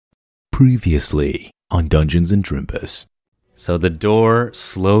Previously on Dungeons and Drimbus. So the door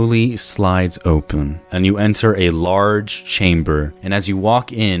slowly slides open, and you enter a large chamber, and as you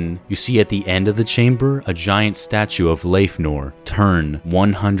walk in, you see at the end of the chamber a giant statue of Leifnor turn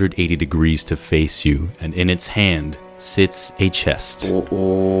 180 degrees to face you, and in its hand sits a chest.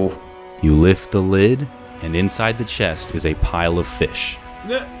 You lift the lid, and inside the chest is a pile of fish.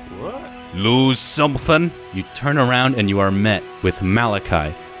 What? Lose something? You turn around and you are met with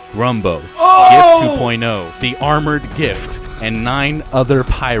Malachi, Grumbo, Gift 2.0, the Armored Gift, and 9 other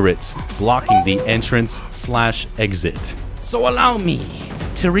pirates blocking the entrance/exit. So allow me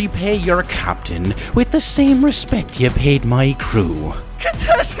to repay your captain with the same respect you paid my crew.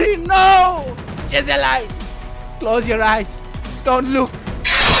 Katashi, no! Jezalai, close your eyes. Don't look.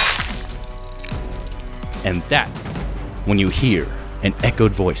 And that's when you hear an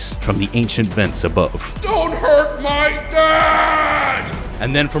echoed voice from the ancient vents above. Don't hurt my dad!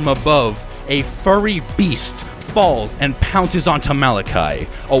 And then from above, a furry beast falls and pounces onto Malachi,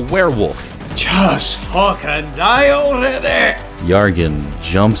 a werewolf. Just fucking die already! Yargan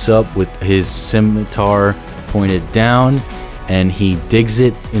jumps up with his scimitar pointed down, and he digs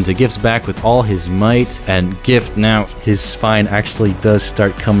it into Gift's back with all his might, and Gift now, his spine actually does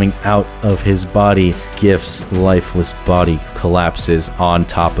start coming out of his body. Gift's lifeless body collapses on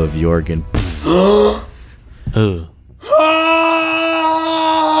top of Yargan.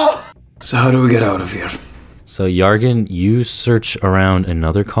 So how do we get out of here? So Yargan, you search around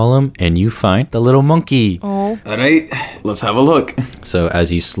another column and you find the little monkey. Oh. Alright, let's have a look. So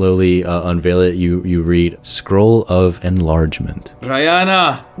as you slowly unveil it, you read Scroll of Enlargement.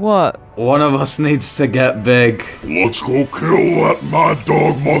 Rihanna! What? One of us needs to get big. Let's go kill that mad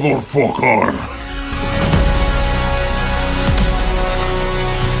dog motherfucker!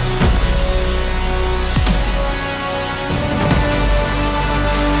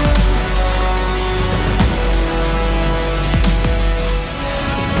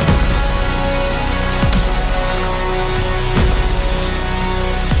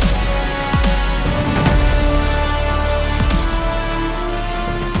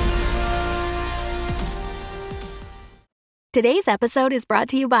 Today's episode is brought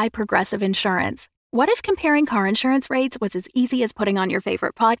to you by Progressive Insurance. What if comparing car insurance rates was as easy as putting on your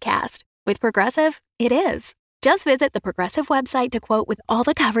favorite podcast? With Progressive, it is. Just visit the Progressive website to quote with all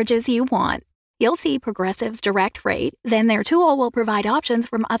the coverages you want. You'll see Progressive's direct rate, then their tool will provide options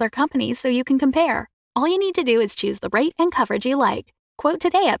from other companies so you can compare. All you need to do is choose the rate and coverage you like. Quote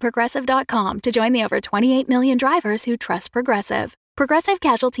today at Progressive.com to join the over 28 million drivers who trust Progressive. Progressive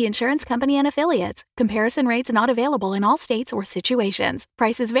Casualty Insurance Company and Affiliates. Comparison rates not available in all states or situations.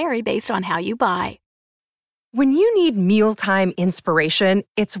 Prices vary based on how you buy. When you need mealtime inspiration,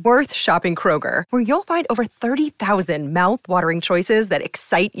 it's worth shopping Kroger, where you'll find over 30,000 mouth-watering choices that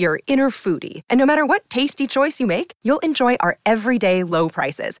excite your inner foodie. And no matter what tasty choice you make, you'll enjoy our everyday low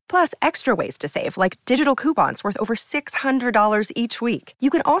prices, plus extra ways to save, like digital coupons worth over $600 each week. You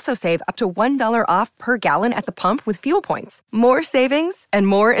can also save up to $1 off per gallon at the pump with fuel points. More savings and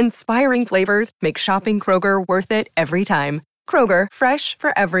more inspiring flavors make shopping Kroger worth it every time. Kroger, fresh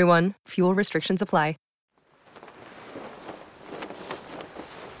for everyone. Fuel restrictions apply.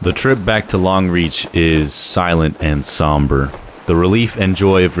 The trip back to Longreach is silent and somber. The relief and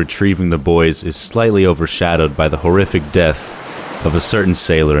joy of retrieving the boys is slightly overshadowed by the horrific death of a certain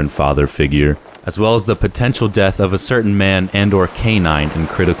sailor and father figure, as well as the potential death of a certain man and/or canine in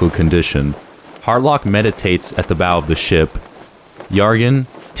critical condition. Hartlock meditates at the bow of the ship. Yargan,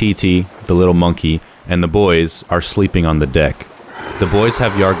 TT, the little monkey, and the boys are sleeping on the deck. The boys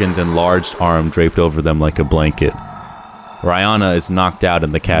have Yargan's enlarged arm draped over them like a blanket. Rihanna is knocked out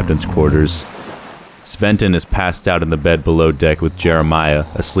in the captain's quarters. Sventon is passed out in the bed below deck with Jeremiah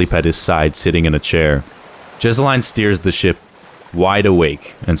asleep at his side sitting in a chair. Jezeline steers the ship wide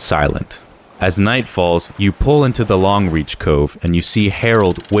awake and silent. As night falls, you pull into the Longreach Cove and you see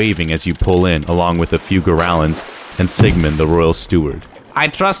Harold waving as you pull in along with a few Gorallans and Sigmund the royal steward. I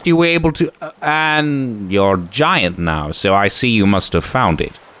trust you were able to... and you're giant now, so I see you must have found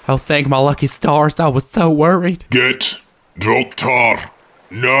it. Oh, thank my lucky stars, I was so worried. Get Droptar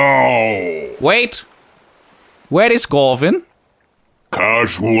now! Wait! Where is Gorvin?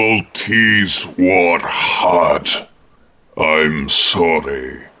 Casualties were had. I'm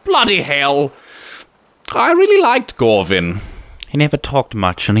sorry. Bloody hell! I really liked Gorvin. He never talked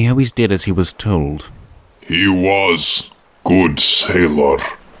much, and he always did as he was told. He was good sailor.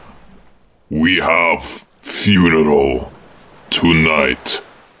 We have funeral tonight.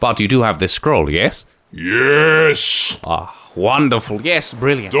 But you do have this scroll, yes? Yes! Ah, wonderful. Yes,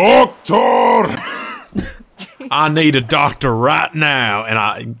 brilliant. Doctor! I need a doctor right now.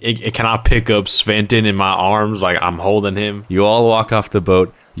 And can I pick up Sventon in my arms like I'm holding him? You all walk off the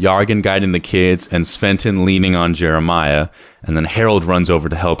boat, Yargen guiding the kids and Sventon leaning on Jeremiah, and then Harold runs over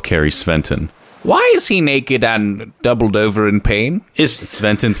to help carry Sventon. Why is he naked and doubled over in pain?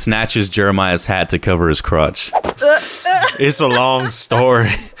 Sventon snatches Jeremiah's hat to cover his crotch. It's a long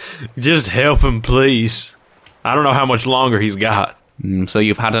story. Just help him, please. I don't know how much longer he's got. So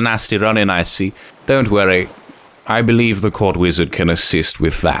you've had a nasty run-in, I see. Don't worry. I believe the court wizard can assist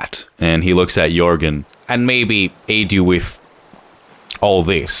with that. And he looks at Jorgen. And maybe aid you with all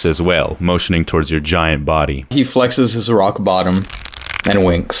this as well, motioning towards your giant body. He flexes his rock bottom and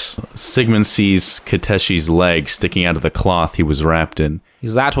winks. Sigmund sees Kateshi's leg sticking out of the cloth he was wrapped in.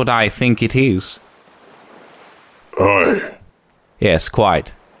 Is that what I think it is? Aye. Yes,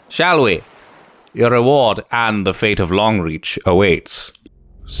 quite. Shall we? Your reward and the fate of Longreach awaits.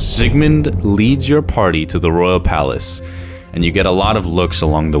 Sigmund leads your party to the royal palace, and you get a lot of looks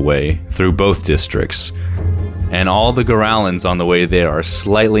along the way through both districts. And all the Gorallans on the way there are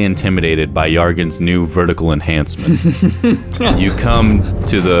slightly intimidated by Yargen's new vertical enhancement. You come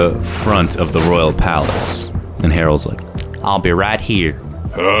to the front of the royal palace, and Harold's like, I'll be right here.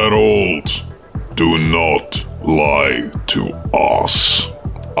 Harold, do not lie to us.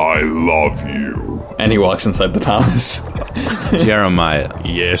 I love you. And he walks inside the palace. Jeremiah.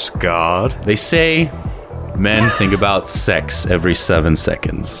 Yes, God. They say men think about sex every 7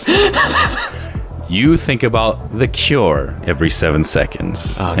 seconds. You think about the cure every 7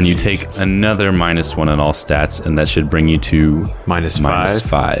 seconds. And you take another -1 on all stats, and that should bring you to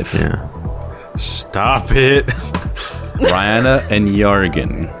 -5. Yeah. Stop it. Rihanna and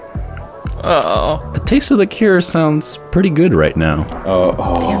Yargen. A taste of the cure sounds pretty good right now.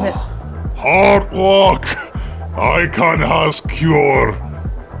 Damn it. Hard work. I can has cure.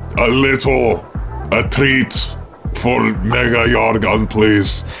 A treat for Mega Yargen,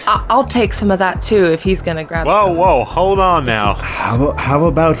 please. I'll take some of that too if he's gonna grab some. Whoa, hold on now. How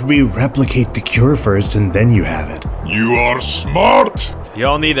about we replicate the cure first and then you have it? You are smart.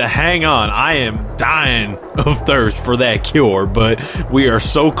 Y'all need to hang on. I am dying of thirst for that cure, but we are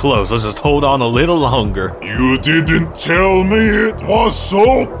so close. Let's just hold on a little longer. You didn't tell me it was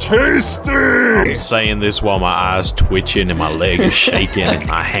so tasty. I'm saying this while my eyes twitching and my leg is shaking and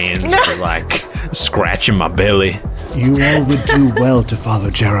my hands are like scratching my belly. You all would do well to follow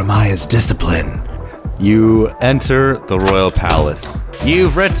Jeremiah's discipline. You enter the royal palace.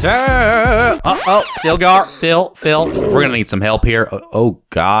 You've returned. Philgar, Phil. We're gonna need some help here. Oh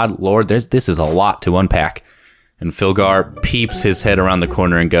God, Lord, this is a lot to unpack. And Philgar peeps his head around the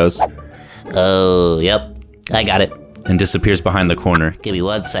corner and goes, "Oh, yep, I got it." And disappears behind the corner. Give me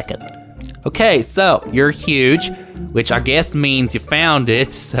 1 second. Okay, so you're huge, which I guess means you found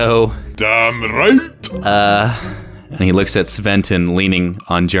it. So damn right. And he looks at Sventon leaning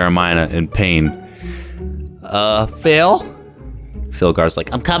on Jeremiah in pain. Phil? Philgar's like,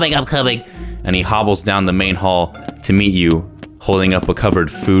 I'm coming. And he hobbles down the main hall to meet you, holding up a covered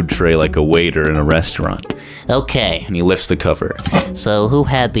food tray like a waiter in a restaurant. Okay. And he lifts the cover. So who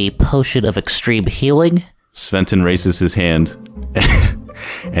had the potion of extreme healing? Sventon raises his hand,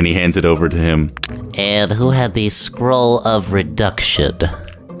 and he hands it over to him. And who had the scroll of reduction?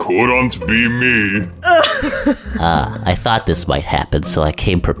 Couldn't be me. I thought this might happen, so I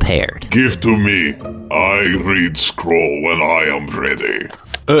came prepared. Give to me. I read scroll when I am ready.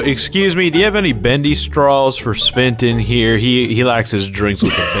 Excuse me, do you have any bendy straws for Sventon here? He likes his drinks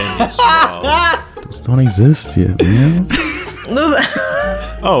with the bendy straws. Those don't exist yet, man.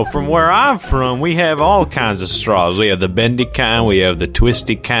 Oh, from where I'm from, we have all kinds of straws. We have the bendy kind, we have the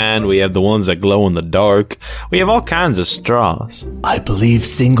twisty kind, we have the ones that glow in the dark. We have all kinds of straws. I believe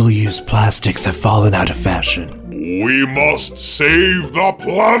single-use plastics have fallen out of fashion. We must save the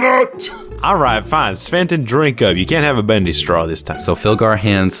planet! Alright, fine. Sventon, drink up. You can't have a bendy straw this time. So Philgar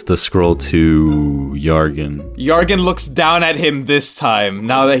hands the scroll to Yargen. Yargen looks down at him this time,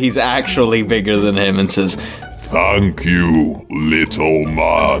 now that he's actually bigger than him, and says, "Thank you, little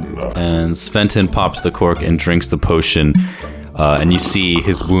man." And Sventon pops the cork and drinks the potion, and you see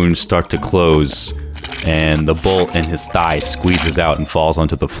his wounds start to close, and the bolt in his thigh squeezes out and falls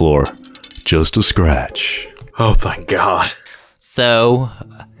onto the floor. Just a scratch. Oh, thank God. So,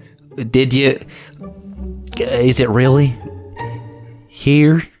 is it really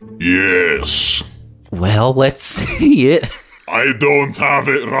here? Yes. Well, let's see it. I don't have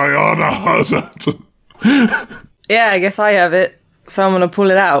it, Rihanna has it. Yeah, I guess I have it, so I'm gonna pull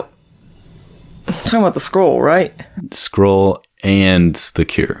it out. I'm talking about the scroll, right? Scroll and the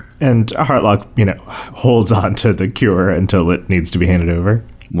cure. And Heartlock, holds on to the cure until it needs to be handed over.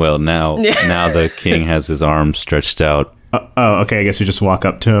 Well, now the king has his arms stretched out. Okay. I guess we just walk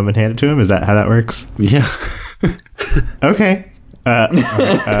up to him and hand it to him. Is that how that works? Yeah. Okay.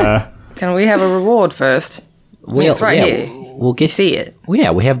 Can we have a reward first? It's right here. We'll get see it.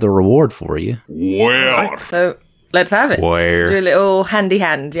 Yeah, we have the reward for you. Where? So let's have it. Where? Do a little handy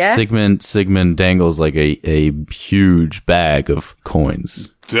hand, yeah? Sigmund dangles like a huge bag of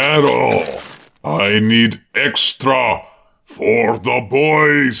coins. Daryl, I need extra for the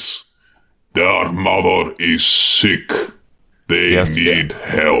boys. Their mother is sick. They need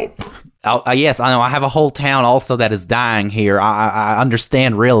help. Yes, I know. I have a whole town also that is dying here. I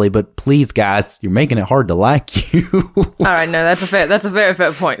understand, really, but please, guys, you're making it hard to like you. All right, no, that's a very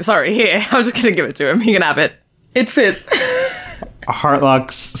fair point. Sorry, here, I'm just gonna give it to him. He can have it. It's his.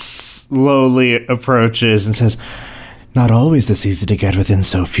 Heartlock slowly approaches and says, "Not always this easy to get within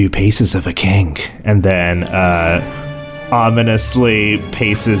so few paces of a king." And then ominously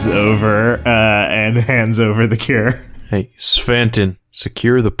paces over and hands over the cure. Hey, Sventon,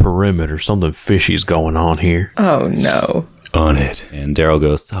 secure the perimeter. Something fishy's going on here. Oh, no. On it. And Daryl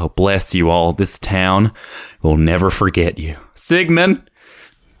goes, "Oh, bless you all. This town will never forget you. Sigmund!"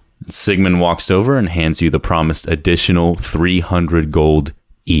 Sigmund walks over and hands you the promised additional 300 gold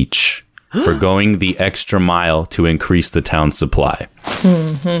each for going the extra mile to increase the town's supply.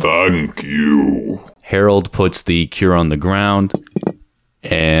 Thank you. Harold puts the cure on the ground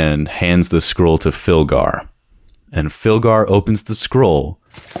and hands the scroll to Filgar. And Filgar opens the scroll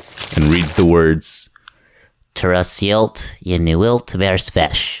and reads the words, Terasilt Yenuilt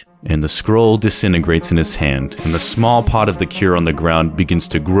Versvesh. And the scroll disintegrates in his hand, and the small pot of the cure on the ground begins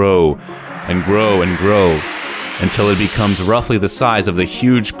to grow and grow and grow until it becomes roughly the size of the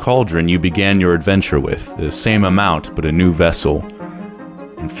huge cauldron you began your adventure with, the same amount, but a new vessel.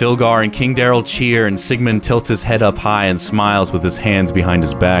 And Filgar and King Daryl cheer, and Sigmund tilts his head up high and smiles with his hands behind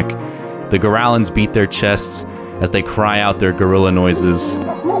his back. The Gorallans beat their chests as they cry out their gorilla noises.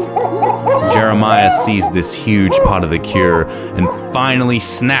 Jeremiah sees this huge pot of the cure and finally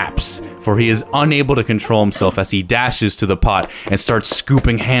snaps, for he is unable to control himself as he dashes to the pot and starts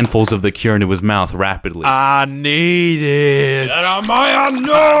scooping handfuls of the cure into his mouth rapidly. I need it. Jeremiah,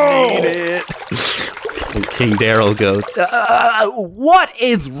 no! I need it. And King Daryl goes, "What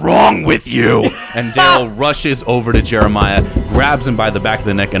is wrong with you?" And Daryl rushes over to Jeremiah, grabs him by the back of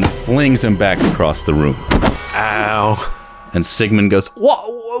the neck, and flings him back across the room. Ow. And Sigmund goes,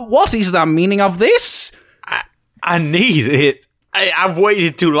 What is the meaning of this? I need it. I've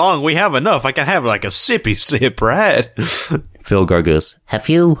waited too long. We have enough. I can have like a sippy sip, right? Filgar goes, Have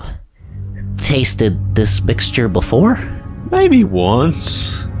you tasted this mixture before? Maybe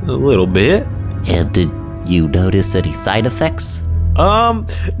once. A little bit. And did you notice any side effects?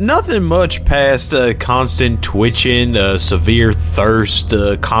 Nothing much past constant twitching, severe thirst,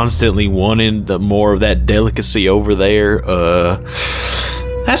 constantly wanting more of that delicacy over there.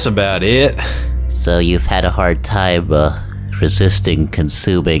 That's about it. So you've had a hard time resisting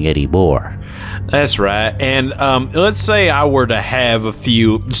consuming any more. That's right. And let's say I were to have a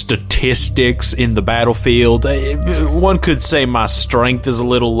few statistics in the battlefield. One could say my strength is a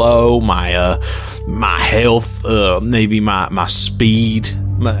little low, my health, maybe my speed.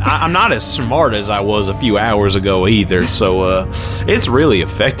 I'm not as smart as I was a few hours ago either, so it's really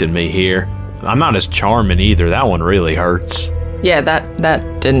affected me here. I'm not as charming either. That one really hurts. Yeah,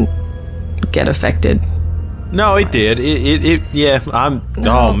 that didn't get affected. No, it did. Yeah,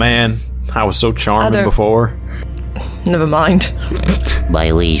 oh man. I was so charming before. Never mind. My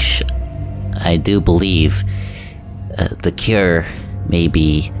liege, I do believe the cure may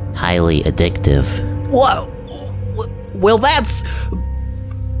be highly addictive. What? Well, that's...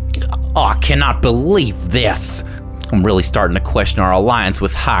 Oh, I cannot believe this. I'm really starting to question our alliance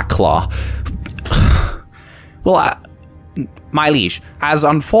with Highclaw. Well, my liege, as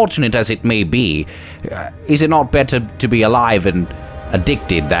unfortunate as it may be, is it not better to be alive and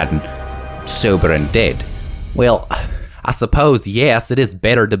addicted than sober and dead? Well, I suppose, yes, it is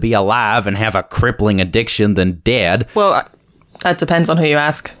better to be alive and have a crippling addiction than dead. Well, that depends on who you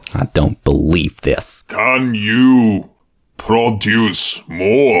ask. I don't believe this. Can you produce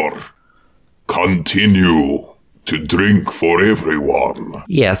more? Continue to drink for everyone.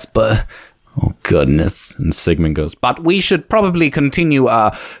 Yes, but... Oh, goodness. And Sigmund goes, But we should probably continue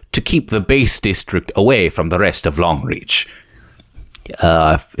to keep the base district away from the rest of Longreach.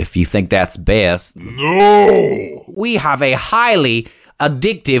 If you think that's best. No! We have a highly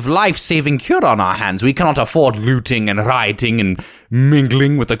addictive, life-saving cure on our hands. We cannot afford looting and rioting and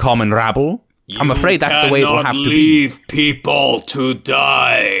mingling with the common rabble. I'm afraid that's the way it will have to be. Leave people to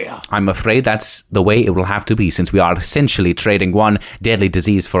die. I'm afraid that's the way it will have to be, since we are essentially trading one deadly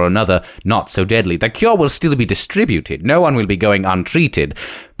disease for another not so deadly. The cure will still be distributed. No one will be going untreated.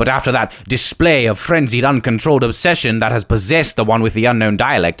 But after that display of frenzied, uncontrolled obsession that has possessed the one with the unknown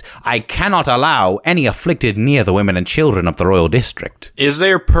dialect, I cannot allow any afflicted near the women and children of the royal district. Is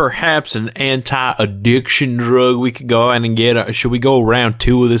there perhaps an anti-addiction drug we could go out and get? Should we go round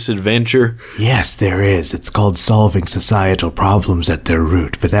 2 of this adventure? Yes, there is. It's called solving societal problems at their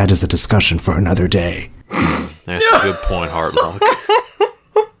root, but that is a discussion for another day. That's a good point, Heartlock.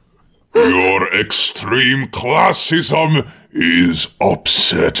 Your extreme classism is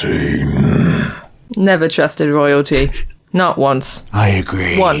upsetting. Never trusted royalty. Not once. I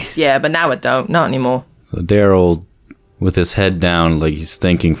agree. Once, yeah, but now I don't. Not anymore. So Daryl, with his head down, like he's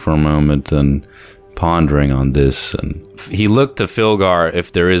thinking for a moment and pondering on this, and he looked to Philgar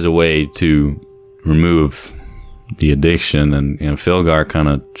if there is a way to remove the addiction, and Philgar kind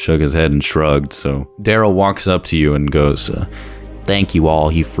of shook his head and shrugged. So Daryl walks up to you and goes, "Thank you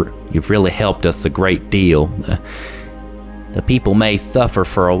all. You've really helped us a great deal. The people may suffer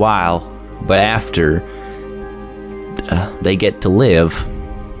for a while, but after they get to live,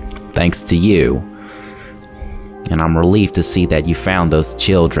 thanks to you. And I'm relieved to see that you found those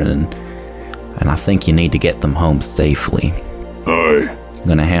children, and I think you need to get them home safely. Aye. I'm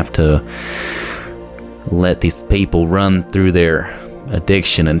gonna have to let these people run through their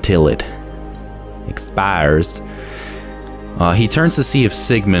addiction until it expires." He turns to see if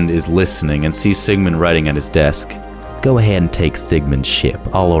Sigmund is listening and sees Sigmund writing at his desk. "Go ahead and take Sigmund's ship.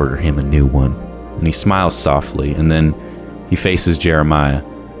 I'll order him a new one." And he smiles softly, and then he faces Jeremiah.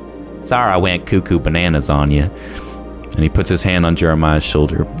 "Sorry I went cuckoo bananas on you." And he puts his hand on Jeremiah's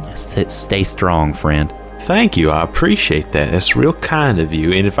shoulder. "Stay strong, friend." Thank you, I appreciate that. That's real kind of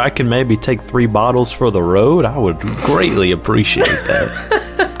you. And if I can maybe take 3 bottles for the road, I would greatly appreciate that.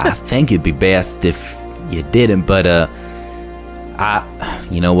 I think it'd be best if you didn't, but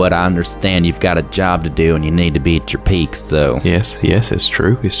you know what, I understand you've got a job to do and you need to be at your peak, so... Yes, it's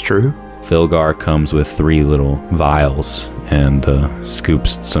true. Philgar comes with 3 little vials and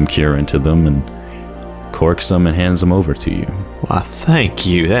scoops some cure into them and corks them and hands them over to you. Why, thank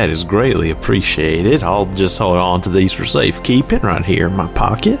you. That is greatly appreciated. I'll just hold on to these for safekeeping right here in my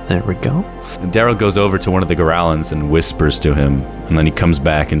pocket. There we go. And Daryl goes over to one of the Gorallans and whispers to him, and then he comes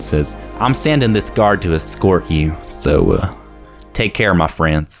back and says, "I'm sending this guard to escort you, so take care, my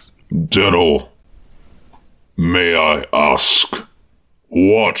friends." Daryl, may I ask,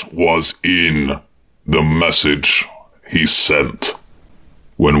 what was in the message he sent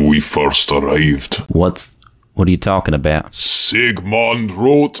when we first arrived? What are you talking about? Sigmund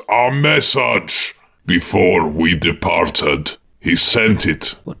wrote a message before we departed. He sent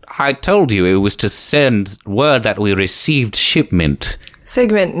it. I told you it was to send word that we received shipment.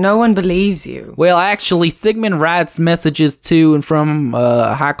 Sigmund, no one believes you. Well, actually, Sigmund writes messages to and from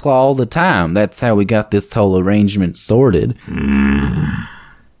Highclaw all the time. That's how we got this whole arrangement sorted.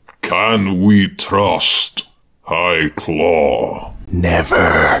 Can we trust Highclaw?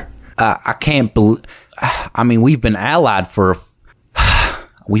 Never. I can't believe... I mean, we've been allied for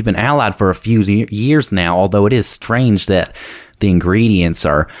a few years now, although it is strange that the ingredients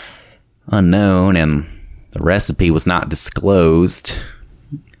are unknown and the recipe was not disclosed.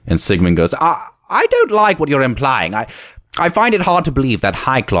 And Sigmund goes, I don't like what you're implying. I find it hard to believe that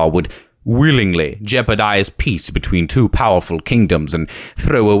Highclaw would willingly jeopardize peace between 2 powerful kingdoms and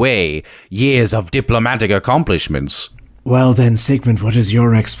throw away years of diplomatic accomplishments. Well then, Sigmund, what is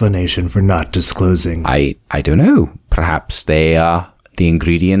your explanation for not disclosing? I don't know. Perhaps the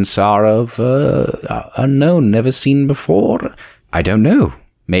ingredients are of unknown, never seen before. I don't know.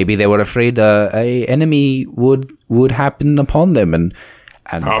 Maybe they were afraid a enemy would happen upon them and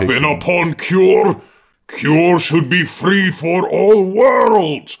happen upon cure? Cure should be free for all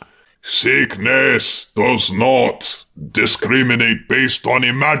worlds. Sickness does not discriminate based on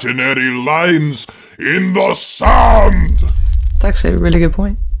imaginary lines in the sand. That's actually a really good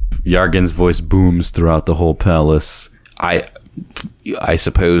point. Yargen's voice booms throughout the whole palace. I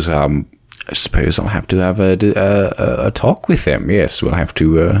suppose I'll have to have a talk with them. Yes, we'll have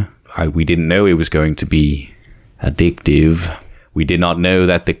to. We didn't know it was going to be addictive. We did not know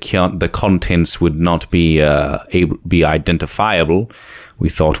that the contents would not be identifiable. We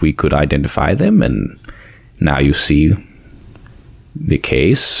thought we could identify them, and now you see the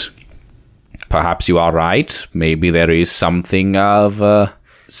case. Perhaps you are right. Maybe there is something of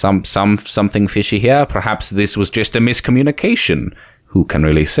something fishy here. Perhaps this was just a miscommunication. Who can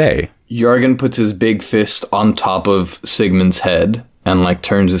really say? Yargen puts his big fist on top of Sigmund's head and like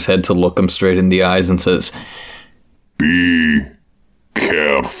turns his head to look him straight in the eyes and says, "Be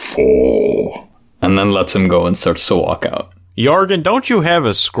careful." And then lets him go and starts to walk out. Jorgen, don't you have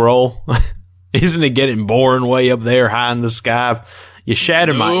a scroll? Isn't it getting boring way up there high in the sky? You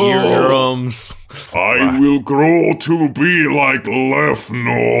shattered my eardrums. I will grow to be like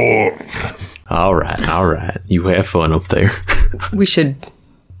Lefnor. All right. You have fun up there. We should go.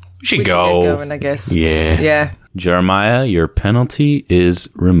 Get going, I guess. Yeah. Jeremiah, your penalty is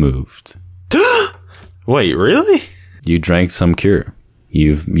removed. Wait, really? You drank some cure.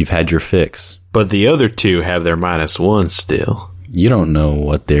 You've had your fix. But the other two have their -1 still. You don't know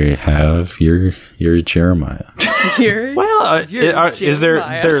what they have. You're Jeremiah. Well, is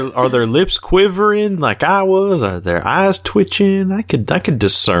are their lips quivering like I was? Are their eyes twitching? I could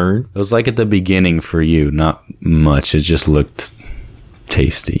discern. It was like at the beginning for you, not much. It just looked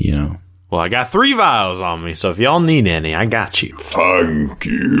tasty, you know. Well, I got 3 vials on me, so if y'all need any, I got you. Thank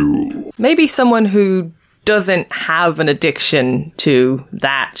you. Maybe someone who doesn't have an addiction to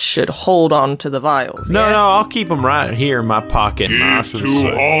that should hold on to the vials. No, I'll keep them right here in my pocket. Give to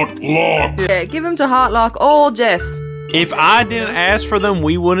Heartlock. Yeah, give them to Heartlock or Jess. If I didn't ask for them,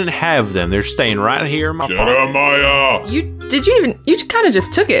 we wouldn't have them. They're staying right here in my pocket. Jeremiah. You kind of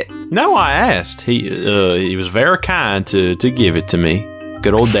just took it. No, I asked. He was very kind to give it to me.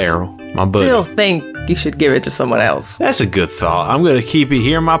 Good old Daryl. My buddy. Still think you should give it to someone else. That's a good thought. I'm going to keep it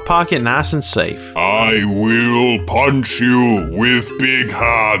here in my pocket nice and safe. I will punch you with big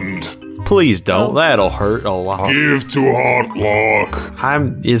hand. Please don't. That'll hurt a lot. Give to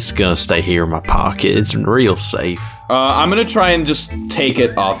Heartlock. It's going to stay here in my pocket. It's real safe. I'm going to try and just take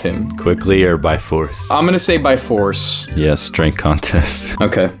it off him. Quickly or by force? I'm going to say by force. Yes, strength contest.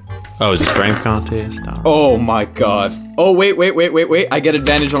 Okay. Oh, is it strength contest? Oh my god. Oh, wait. I get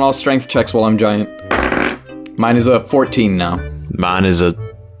advantage on all strength checks while I'm giant. Mine is a 14 now. Mine is a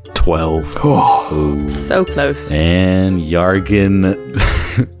 12. Oh. So close. And Jorgen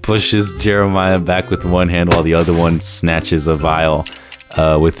pushes Jeremiah back with one hand while the other one snatches a vial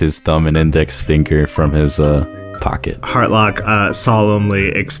with his thumb and index finger from his pocket. Heartlock solemnly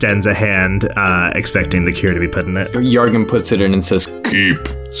extends a hand, expecting the cure to be put in it. Jorgen puts it in and says, "Keep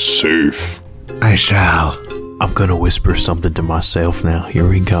safe." I shall. I'm gonna whisper something to myself now. Here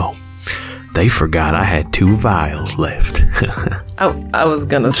we go. They forgot I had 2 vials left. I was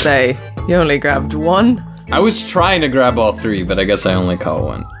gonna say, you only grabbed 1? I was trying to grab all 3, but I guess I only caught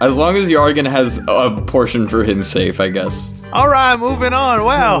 1. As long as Jorgen has a portion for him safe, I guess. All right, moving on.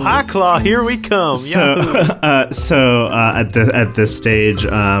 Wow, High Claw, here we come. So at this stage,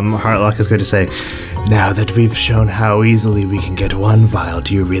 Heartlock is going to say, "Now that we've shown how easily we can get 1 vial,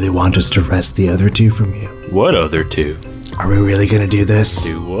 do you really want us to wrest the other 2 from you?" What other 2? Are we really going to do this?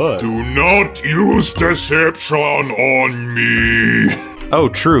 Do what? Do not use deception on me. Oh,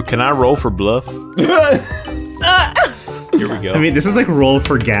 true. Can I roll for bluff? Here we go. I mean, this is like roll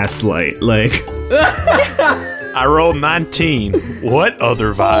for gaslight. Like, I rolled 19. What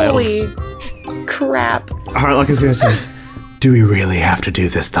other vials? Holy crap. Heartlock is going to say, "Do we really have to do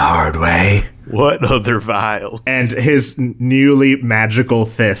this the hard way?" What other vial? And his newly magical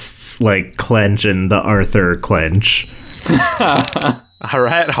fists, like, clench in the Arthur clench. All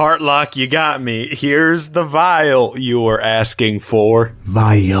right, Heartlock, you got me. Here's the vial you were asking for.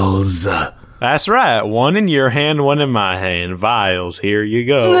 Vials. That's right. 1 in your hand, 1 in my hand. Vials. Here you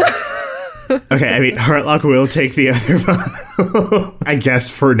go. Okay, I mean, Heartlock will take the other vial. I guess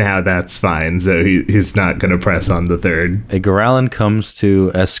for now that's fine, so he's not going to press on the third. A Goralin comes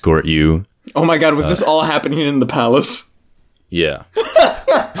to escort you. Oh my god, was this all happening in the palace? Yeah.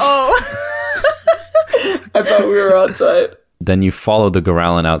 Oh. I thought we were outside. Then you follow the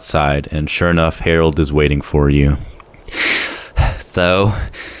Goralin outside, and sure enough, Harold is waiting for you. So,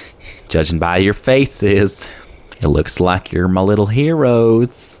 judging by your faces, it looks like you're my little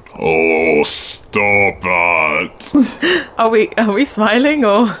heroes. Oh, stop it. Are we smiling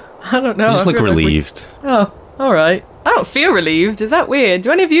or I don't know. You just I look feel like relieved. Oh, all right. I don't feel relieved. Is that weird?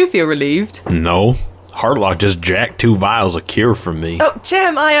 Do any of you feel relieved? No. Heartlock just jacked 2 vials of cure from me. Oh,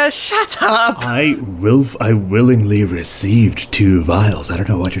 Jeremiah, shut up! I willingly received 2 vials. I don't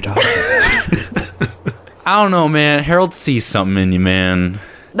know what you're talking about. I don't know, man. Harold sees something in you, man.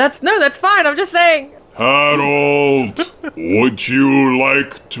 That's fine. I'm just saying. Harold, would you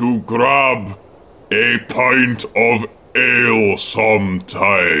like to grab a pint of ale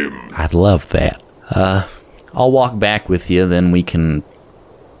sometime? I'd love that. I'll walk back with you, then we can...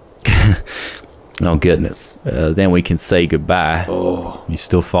 Oh, goodness. Then we can say goodbye. Oh. You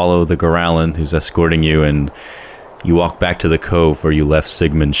still follow the Goralin who's escorting you, and You walk back to the cove where you left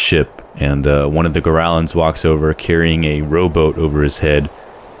Sigmund's ship, and one of the Gorallans walks over carrying a rowboat over his head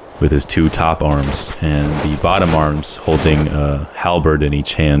with his 2 top arms, and the bottom arms holding a halberd in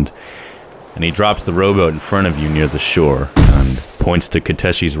each hand. And he drops the rowboat in front of you near the shore, and points to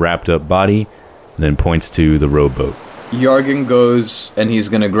Kiteshi's wrapped up body, and then points to the rowboat. Yargen goes and he's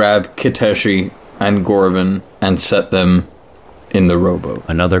gonna grab Kiteshi and Gorvin and set them in the rowboat.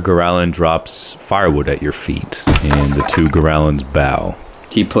 Another Gorallan drops firewood at your feet, and the 2 Gorallans bow.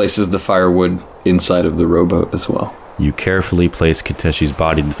 He places the firewood inside of the rowboat as well. You carefully place Kiteshi's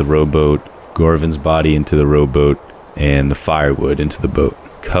body into the rowboat, Gorvin's body into the rowboat, and the firewood into the boat,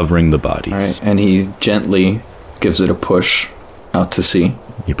 covering the bodies. All right, and he gently gives it a push out to sea.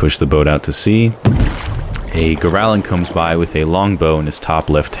 You push the boat out to sea. A Gorallan comes by with a longbow in his top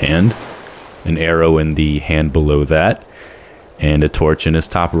left hand, an arrow in the hand below that, and a torch in his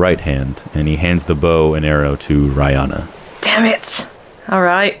top right hand, and he hands the bow and arrow to Rihanna. Damn it!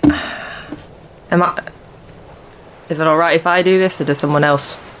 Alright. Is it alright if I do this, or does someone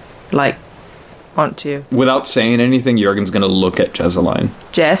else, want to? Without saying anything, Jurgen's gonna look at Jezeline.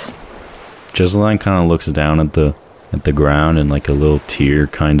 Jess? Jezeline kind of looks down at the ground, and like a little tear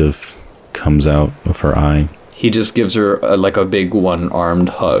kind of comes out of her eye. He just gives her a big one-armed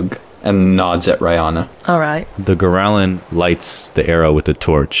hug and nods at Rihanna. Alright. The Gorallan lights the arrow with the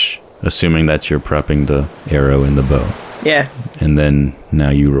torch, assuming that you're prepping the arrow in the bow. Yeah. And then now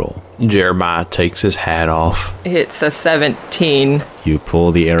you roll. Jeremiah takes his hat off. It's a 17. You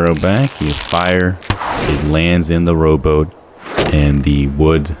pull the arrow back, you fire, it lands in the rowboat, and the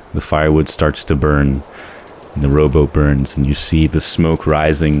firewood starts to burn, and the rowboat burns, and you see the smoke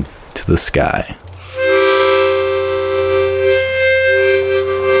rising to the sky.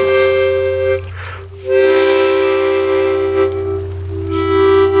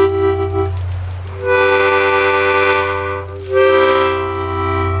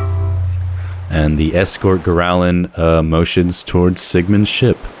 And the escort Gorallan motions towards Sigmund's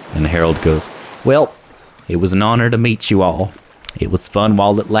ship, and Harold goes, "Well, it was an honor to meet you all. It was fun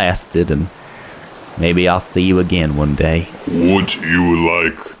while it lasted, and maybe I'll see you again one day. Would you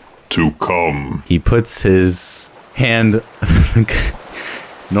like to come?" He puts his hand...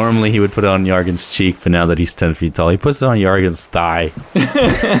 Normally he would put it on Yargen's cheek, but now that he's 10 feet tall, he puts it on Yargen's thigh.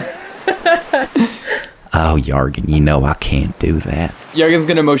 Oh, Yargen, you know I can't do that. Yargen's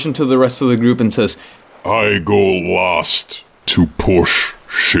gonna motion to the rest of the group and says, "I go last to push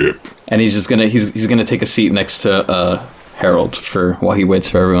ship." And he's just gonna he's gonna take a seat next to Harold while he waits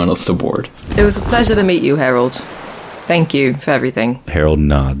for everyone else to board. It was a pleasure to meet you, Harold. Thank you for everything. Harold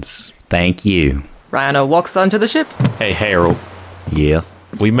nods. Thank you. Rihanna walks onto the ship. Hey, Harold. Yes?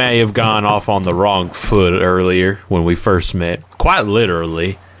 We may have gone off on the wrong foot earlier when we first met. Quite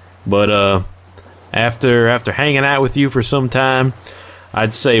literally. But, after hanging out with you for some time,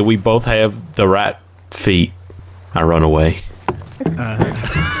 I'd say we both have the right feet. I run away.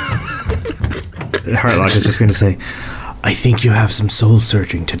 Heartlock is just going to say, "I think you have some soul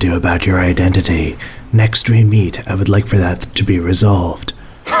searching to do about your identity. Next we meet, I would like for that to be resolved."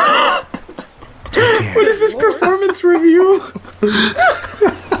 Take care. What is this performance review?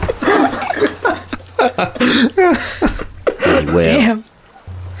 Well, damn.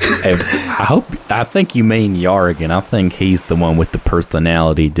 I think you mean Yargen. I think he's the one with the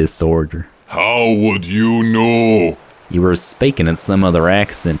personality disorder. How would you know? You were speaking in some other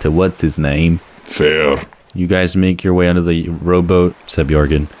accent to what's his name. Fair. You guys make your way onto the rowboat, said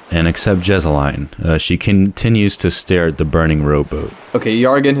Jorgen, and accept Jezeline. She continues to stare at the burning rowboat. Okay,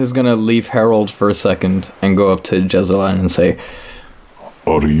 Yargen is gonna leave Harold for a second and go up to Jezeline and say,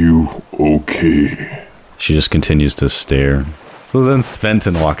 "Are you okay?" She just continues to stare. So then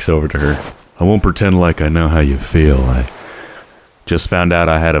Sventon walks over to her. "I won't pretend like I know how you feel. I just found out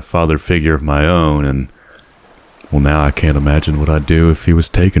I had a father figure of my own, and, well, now I can't imagine what I'd do if he was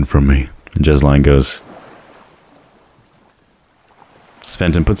taken from me." And Jezeline goes...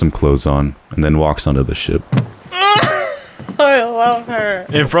 Sventon puts some clothes on and then walks onto the ship. I love her.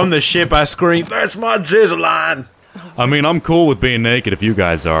 And from the ship I scream, "That's my Jezeline!" I mean, I'm cool with being naked if you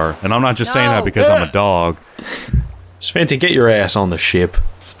guys are, and I'm not just saying that because I'm a dog. Sventon, get your ass on the ship.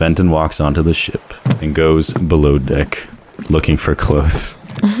 Sventon walks onto the ship and goes below deck, looking for clothes.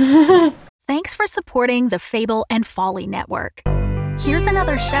 Thanks for supporting the Fable and Folly Network. Here's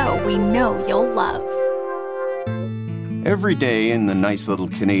another show we know you'll love. Every day in the nice little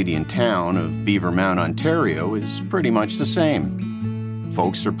Canadian town of Beavermount, Ontario is pretty much the same.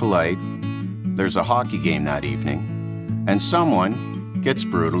 Folks are polite, there's a hockey game that evening, and someone gets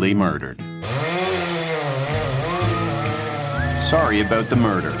brutally murdered. Sorry about the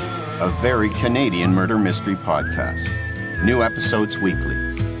murder, a very Canadian murder mystery podcast. New episodes weekly.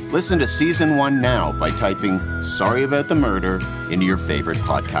 Listen to Season 1 now by typing Sorry About the Murder into your favorite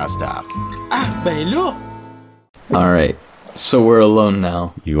podcast app. Alright, so we're alone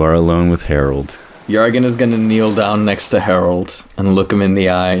now. You are alone with Harold. Yargen is gonna kneel down next to Harold and look him in the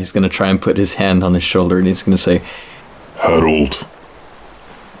eye. He's gonna try and put his hand on his shoulder and he's gonna say, Harold,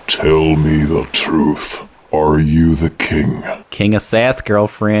 tell me the truth. Are you the king? King of Sath,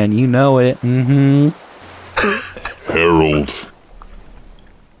 girlfriend. You know it. Harold,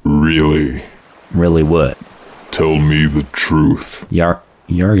 really? Really what? Tell me the truth.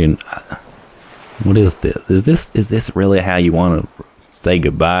 Yargen, what is this? Is this really how you want to say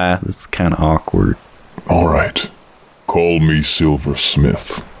goodbye? This is kind of awkward. All right. Call me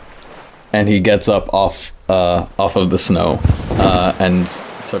Silversmith. and he gets up off of the snow and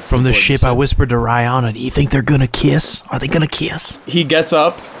starts from the ship. I whispered to Rihanna, do you think they're gonna kiss? Are they gonna kiss? He gets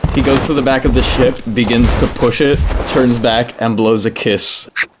up, he goes to the back of the ship, begins to push it, turns back, and blows a kiss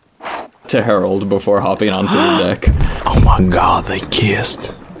to Harold before hopping onto the deck. Oh my god, they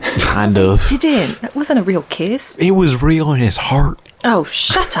kissed. Kind of. Didn't. That wasn't a real kiss. It was real in his heart. Oh,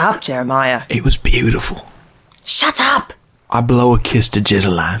 shut up, Jeremiah. It was beautiful. Shut up! I blow a kiss to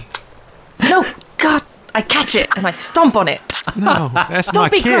Giseline. No, God, I catch it and I stomp on it. No, that's my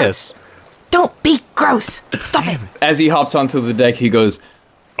kiss. Gross. Don't be gross. Stop it. As he hops onto the deck, he goes,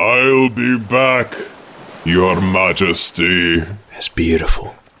 I'll be back, Your Majesty. That's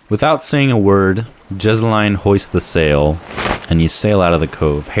beautiful. Without saying a word, Giseline hoists the sail, and you sail out of the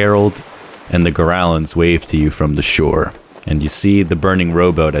cove. Harold and the Gorallans wave to you from the shore, and you see the burning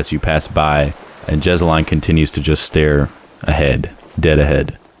rowboat as you pass by, and Giseline continues to just stare ahead, dead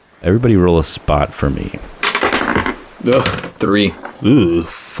ahead. Everybody roll a spot for me. Ugh, 3. Ooh,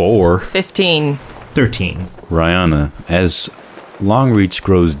 4. 15. 13. Rihanna, as Longreach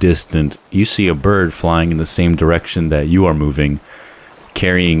grows distant, you see a bird flying in the same direction that you are moving,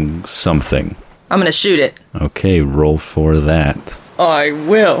 carrying something. I'm gonna shoot it. Okay, roll for that. I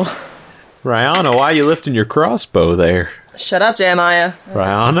will. Rihanna, why are you lifting your crossbow there? Shut up, Jeremiah.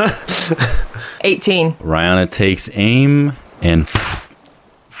 Rihanna? 18. Rihanna takes aim and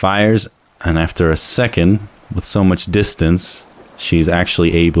fires, and after a second, with so much distance, she's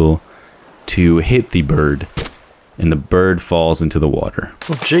actually able to hit the bird, and the bird falls into the water.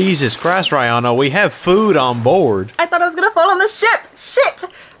 Oh, Jesus Christ, Rihanna, we have food on board. I thought I was gonna fall on the ship. Shit!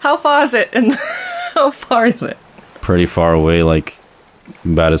 How far is it? And how far is it? Pretty far away, like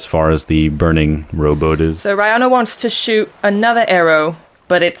about as far as the burning rowboat is. So Rihanna wants to shoot another arrow,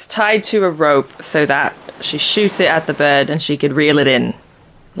 but it's tied to a rope so that she shoots it at the bird and she could reel it in.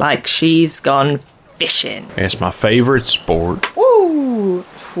 Like she's gone fishing. It's my favorite sport. Woo!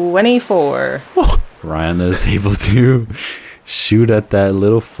 24. Rihanna is able to shoot at that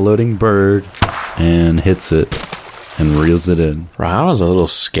little floating bird and hits it and reels it in. Rihanna's a little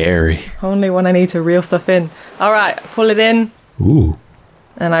scary. Only when I need to reel stuff in. Alright, pull it in. Ooh.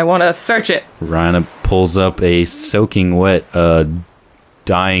 And I want to search it. Rihanna pulls up a soaking wet,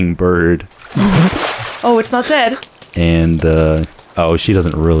 dying bird. Oh, it's not dead. And, she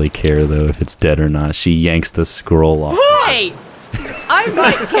doesn't really care, though, if it's dead or not. She yanks the scroll off. Hey! I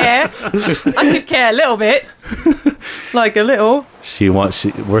might care. I could care a little bit. Like a little.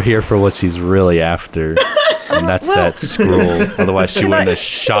 We're here for what she's really after. And that's that scroll. Otherwise, she wouldn't have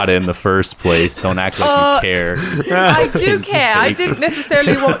shot it in the first place. Don't act like you care. I do care. I didn't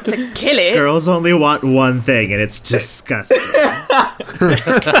necessarily want to kill it. Girls only want one thing, and it's disgusting.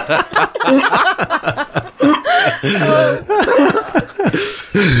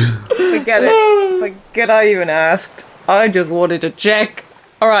 Forget it. Forget I even asked. I just wanted to check.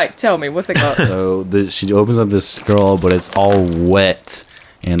 Alright, tell me, what's it got? So she opens up this scroll, but it's all wet.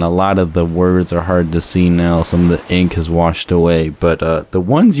 And a lot of the words are hard to see now. Some of the ink has washed away. But the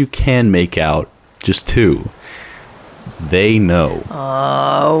ones you can make out, just 2, they know.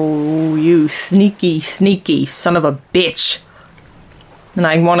 Oh, you sneaky, sneaky son of a bitch. And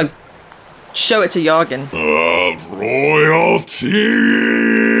I want to show it to Yargen. Royalty!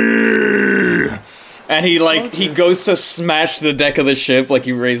 and he goes to smash the deck of the ship, like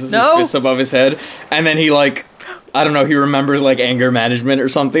he raises his fist above his head, and then he I don't know, he remembers anger management or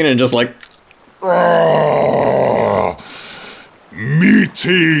something, and just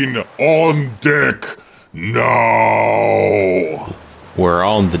meeting on deck now. We're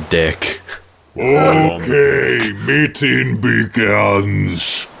on the deck. Okay, meeting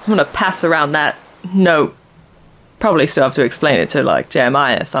begins. I'm gonna pass around that note. Probably still have to explain it to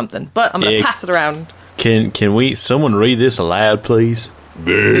Jeremiah or something, but I'm gonna pass it around. Can someone read this aloud, please?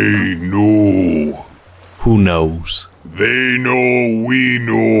 They know. Who knows? They know we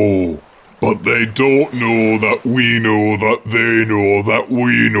know, but they don't know that we know that they know that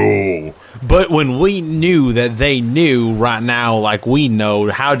we know. But when we knew that they knew right now, like we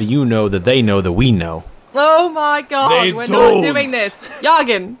know, how do you know that they know that we know? Oh my god, we're not doing this.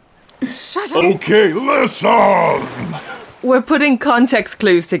 Yargin, shut up. Okay, listen! We're putting context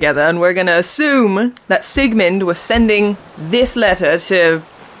clues together, and we're gonna assume that Sigmund was sending this letter to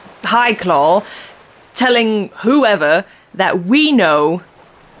Highclaw, telling whoever that we know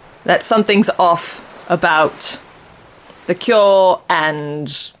that something's off about the Cure and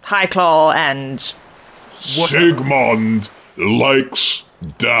Highclaw and... Sigmund likes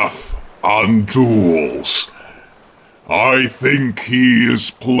death and duels. I think he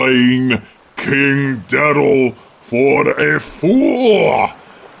is playing King Daryl for a fool.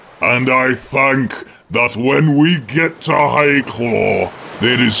 And I think that when we get to Highclaw,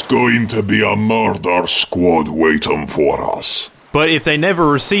 there is going to be a murder squad waiting for us. But if they never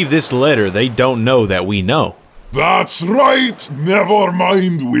receive this letter, they don't know that we know. That's right! Never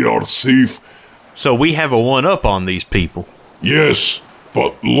mind, we are safe. So we have a one-up on these people. Yes,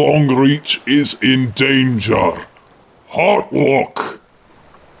 but Longreach is in danger. Heartlock,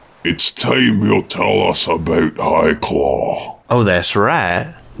 it's time you tell us about Highclaw. Oh, that's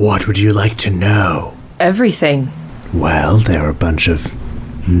right. What would you like to know? Everything. Well, they're a bunch of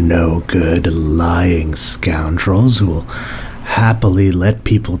no-good, lying scoundrels who will happily let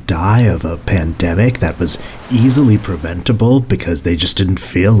people die of a pandemic that was easily preventable because they just didn't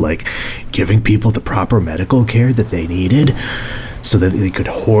feel like giving people the proper medical care that they needed so that they could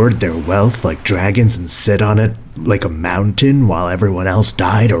hoard their wealth like dragons and sit on it like a mountain while everyone else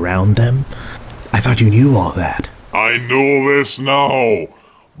died around them. I thought you knew all that. I know this now,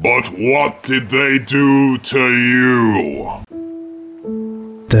 but what did they do to you?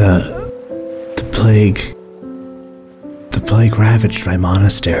 The plague ravaged my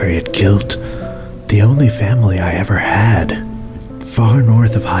monastery. It killed the only family I ever had. Far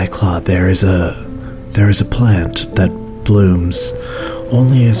north of Highclaw, there is a plant that blooms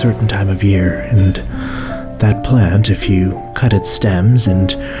only a certain time of year, and that plant, if you cut its stems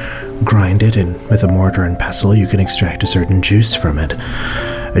and grind it with a mortar and pestle, you can extract a certain juice from it.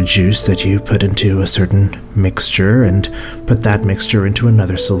 A juice that you put into a certain mixture and put that mixture into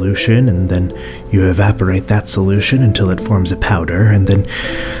another solution, and then you evaporate that solution until it forms a powder, and then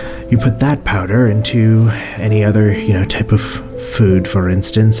you put that powder into any other, type of food, for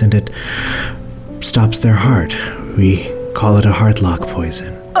instance, and it stops their heart. We call it a heartlock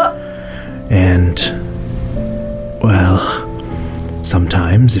poison. And, well,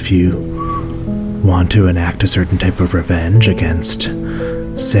 sometimes if you want to enact a certain type of revenge against,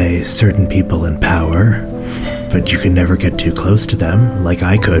 say, certain people in power, but you can never get too close to them, like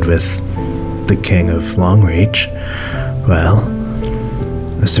I could with the King of Longreach, well,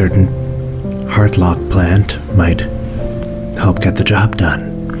 a certain heartlock plant might help get the job done.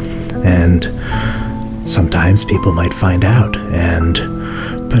 And sometimes people might find out and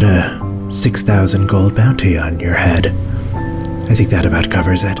put a 6,000 gold bounty on your head. I think that about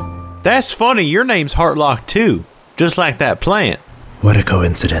covers it. That's funny, your name's Heartlock too, just like that plant. What a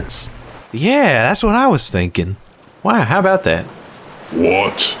coincidence. Yeah, that's what I was thinking. Wow, how about that?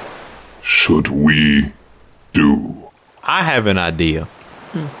 What should we do? I have an idea.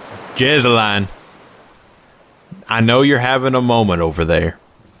 Jezeline, I know you're having a moment over there,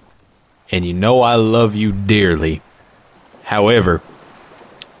 and you know I love you dearly. However,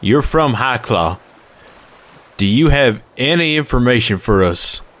 you're from Highclaw. Do you have any information for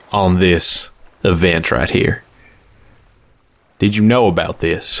us on this event right here? Did you know about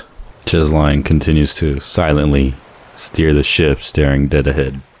this? Jezeline continues to silently steer the ship, staring dead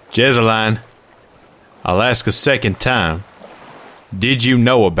ahead. Jezeline, I'll ask a second time. Did you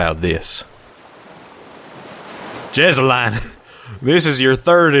know about this? Jezeline, this is your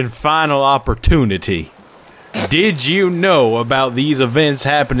third and final opportunity. Did you know about these events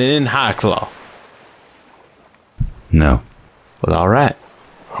happening in Highclaw? No. Well, all right.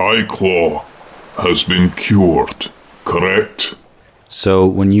 Highclaw has been cured, correct? So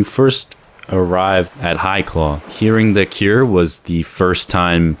when you first arrived at Highclaw, hearing the cure was the first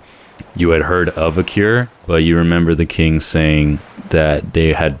time you had heard of a cure, but you remember the king saying that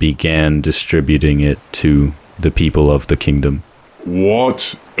they had began distributing it to the people of the kingdom.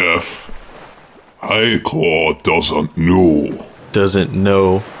 What if Highclaw doesn't know? Doesn't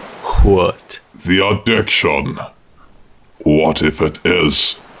know what? The addiction. What if it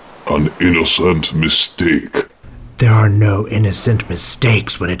is an innocent mistake? There are no innocent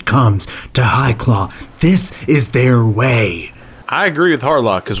mistakes when it comes to Highclaw. This is their way. I agree with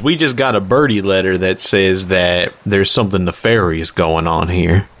Harlock, because we just got a birdie letter that says that there's something nefarious going on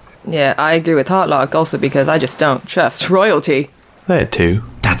here. Yeah, I agree with Harlock also because I just don't trust royalty. That too.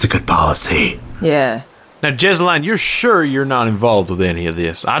 That's a good policy. Yeah. Now, Jesseline, you're sure you're not involved with any of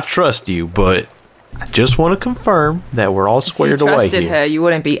this? I trust you, but I just want to confirm that we're all squared away here. If you trusted her, you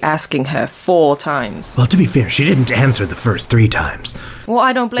wouldn't be asking her 4 times. Well, to be fair, she didn't answer the first 3 times. Well,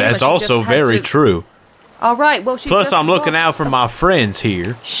 I don't blame her. That's She also just had very to... true. All right, well, she Plus, just I'm looking watched- out for my friends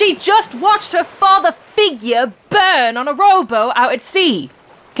here. She just watched her father figure burn on a rowboat out at sea.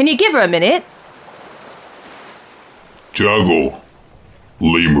 Can you give her a minute? Jago,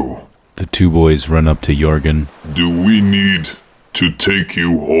 Limu, The 2 boys run up to Jorgen. do we need to take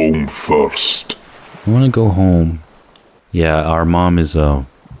you home first? I want to go home. Yeah, our mom is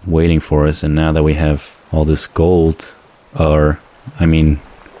waiting for us, and now that we have all this gold,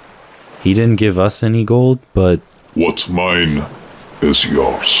 he didn't give us any gold, but... What's mine is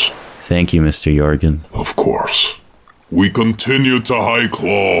yours. Thank you, Mr. Jorgen. Of course. We continue to High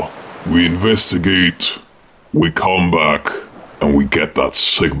Claw. We investigate. We come back. And we get that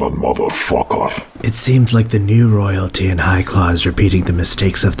Sigmund motherfucker. It seems like the new royalty in High Claw is repeating the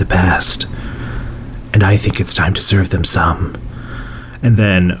mistakes of the past. And I think it's time to serve them some. And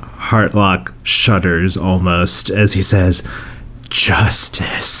then Hartlock shudders almost as he says,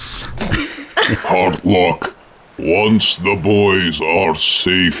 justice. Hartlock, once the boys are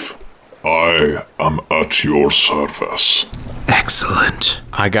safe, I am at your service. Excellent.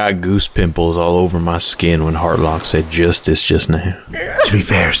 I got goose pimples all over my skin when Hartlock said justice just now. To be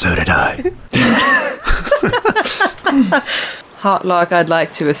fair, so did I. Hartlock, I'd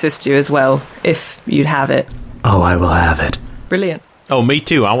like to assist you as well, if you'd have it. Oh, I will have it. Brilliant. Oh, me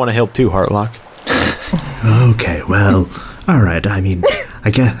too. I want to help too, Hartlock. Okay, well, all right. I mean,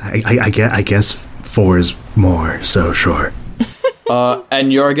 I guess 4 is more, so sure.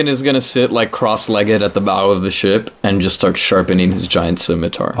 And Jorgen is gonna sit like cross-legged at the bow of the ship and just start sharpening his giant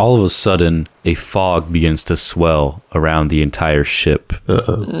scimitar. All of a sudden, a fog begins to swell around the entire ship.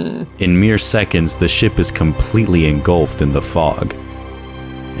 In mere seconds, the ship is completely engulfed in the fog.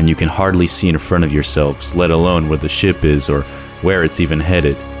 And you can hardly see in front of yourselves, let alone where the ship is or where it's even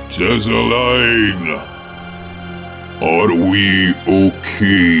headed. Jesseline, are we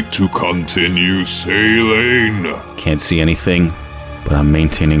okay to continue sailing? Can't see anything, but I'm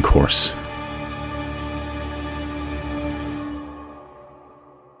maintaining course.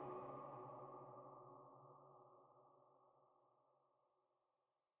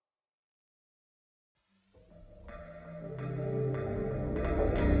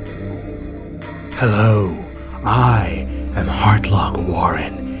 Hello, I am Hartlock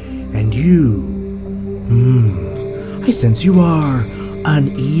Warren, and you... I sense you are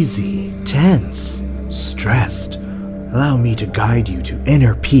uneasy, tense, stressed. Allow me to guide you to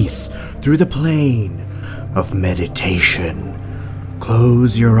inner peace through the plane of meditation.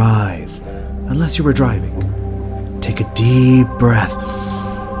 Close your eyes, unless you were driving. Take a deep breath.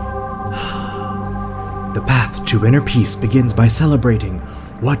 The path to inner peace begins by celebrating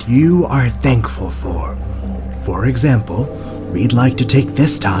what you are thankful for. For example, we'd like to take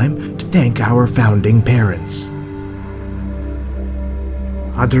this time to thank our founding parents.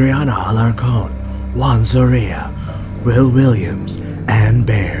 Adriana Alarcon, Juan Zorea, Will Williams, Anne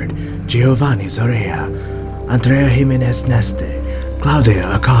Baird, Giovanni Zorea, Andrea Jimenez Neste,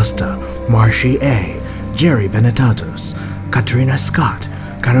 Claudia Acosta, Marcy A., Jerry Benetatos, Katrina Scott,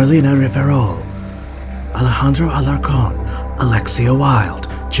 Carolina Riverol, Alejandro Alarcon, Alexia Wild,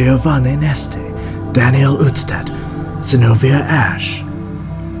 Giovanni Neste, Daniel Utstedt, Zenobia Ash.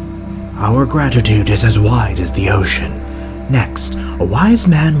 Our gratitude is as wide as the ocean. Next, a wise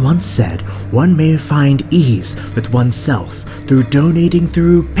man once said one may find ease with oneself through donating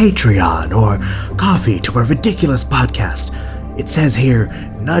through Patreon or coffee to a ridiculous podcast. It says here,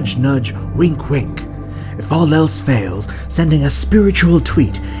 nudge nudge, wink wink. If all else fails, sending a spiritual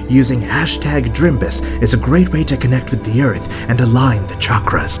tweet using hashtag Drimbus is a great way to connect with the earth and align the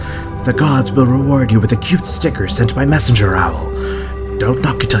chakras. The gods will reward you with a cute sticker sent by Messenger Owl. Don't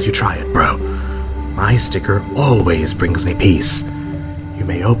knock it till you try it, bro. My sticker always brings me peace. You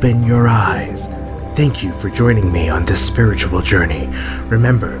may open your eyes. Thank you for joining me on this spiritual journey.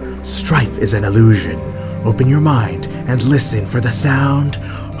 Remember, strife is an illusion. Open your mind and listen for the sound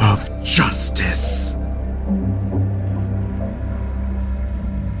of justice.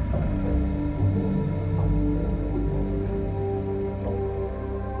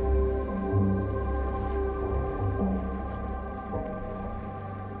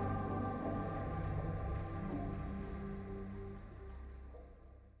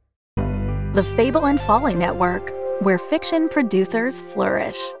 The Fable and Folly Network, where fiction producers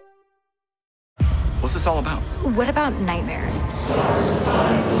flourish. What's this all about? What about nightmares?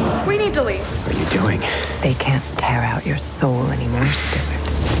 We need to leave. What are you doing? They can't tear out your soul anymore,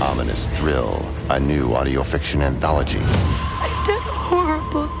 Stuart. Ominous Thrill, a new audio fiction anthology. I've done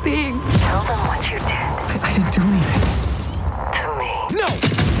horrible things. Tell them what you did. I didn't do anything. To me. No!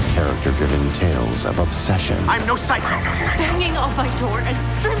 Character-driven tales of obsession. I'm no psycho. Banging on my door and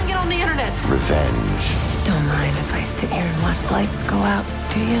streaming it on the internet. Revenge. Don't mind if I sit here and watch lights go out,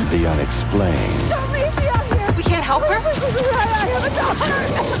 do you? The unexplained. Don't leave me out here. We can't help her? I have a daughter.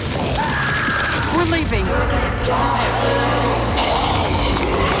 We're leaving.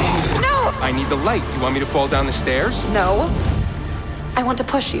 No! I need the light. You want me to fall down the stairs? No. I want to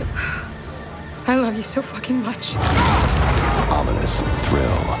push you. I love you so fucking much. Ominous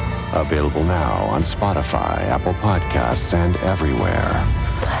Thrill. Available now on Spotify, Apple Podcasts, and everywhere.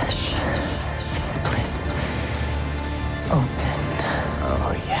 Flesh splits open.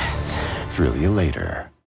 Oh, yes. Thrill you later.